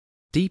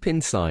Deep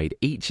inside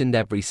each and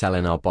every cell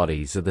in our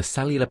bodies are the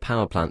cellular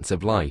power plants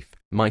of life,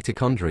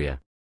 mitochondria.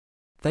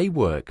 They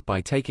work by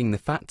taking the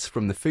fats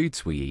from the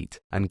foods we eat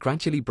and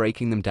gradually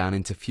breaking them down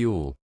into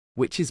fuel,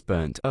 which is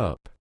burnt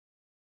up.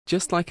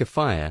 Just like a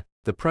fire,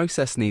 the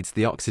process needs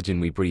the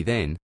oxygen we breathe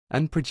in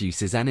and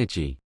produces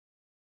energy.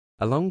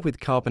 Along with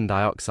carbon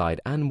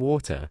dioxide and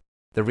water,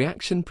 the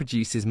reaction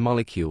produces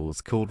molecules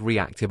called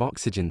reactive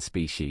oxygen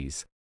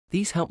species.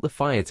 These help the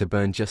fire to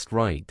burn just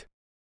right.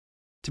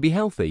 To be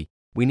healthy,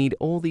 we need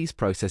all these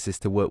processes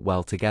to work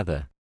well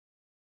together.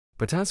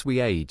 But as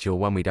we age or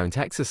when we don't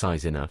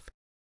exercise enough,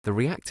 the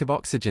reactive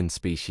oxygen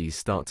species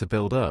start to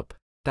build up,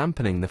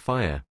 dampening the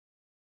fire.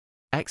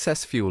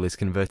 Excess fuel is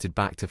converted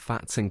back to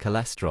fats and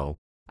cholesterol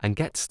and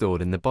gets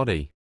stored in the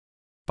body.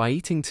 By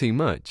eating too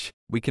much,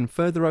 we can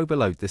further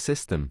overload the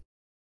system.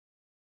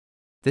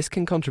 This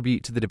can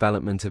contribute to the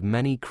development of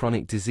many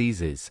chronic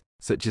diseases,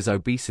 such as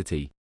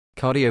obesity,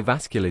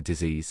 cardiovascular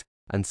disease,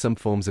 and some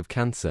forms of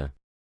cancer.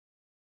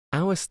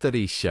 Our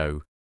studies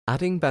show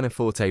adding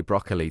Beneforte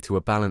broccoli to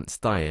a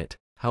balanced diet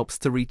helps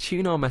to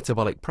retune our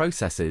metabolic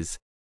processes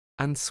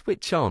and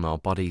switch on our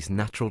body's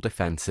natural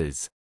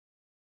defenses.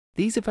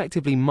 These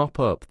effectively mop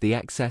up the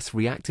excess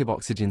reactive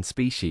oxygen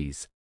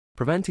species,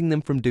 preventing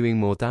them from doing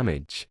more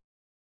damage.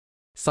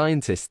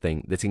 Scientists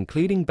think that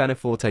including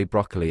Beneforte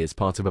broccoli as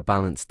part of a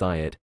balanced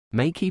diet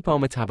may keep our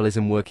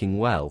metabolism working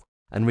well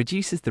and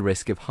reduces the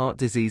risk of heart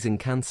disease and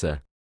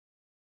cancer.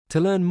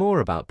 To learn more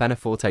about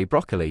Beneforte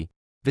broccoli,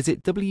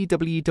 visit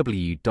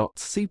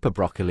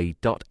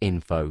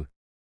www.superbroccoli.info.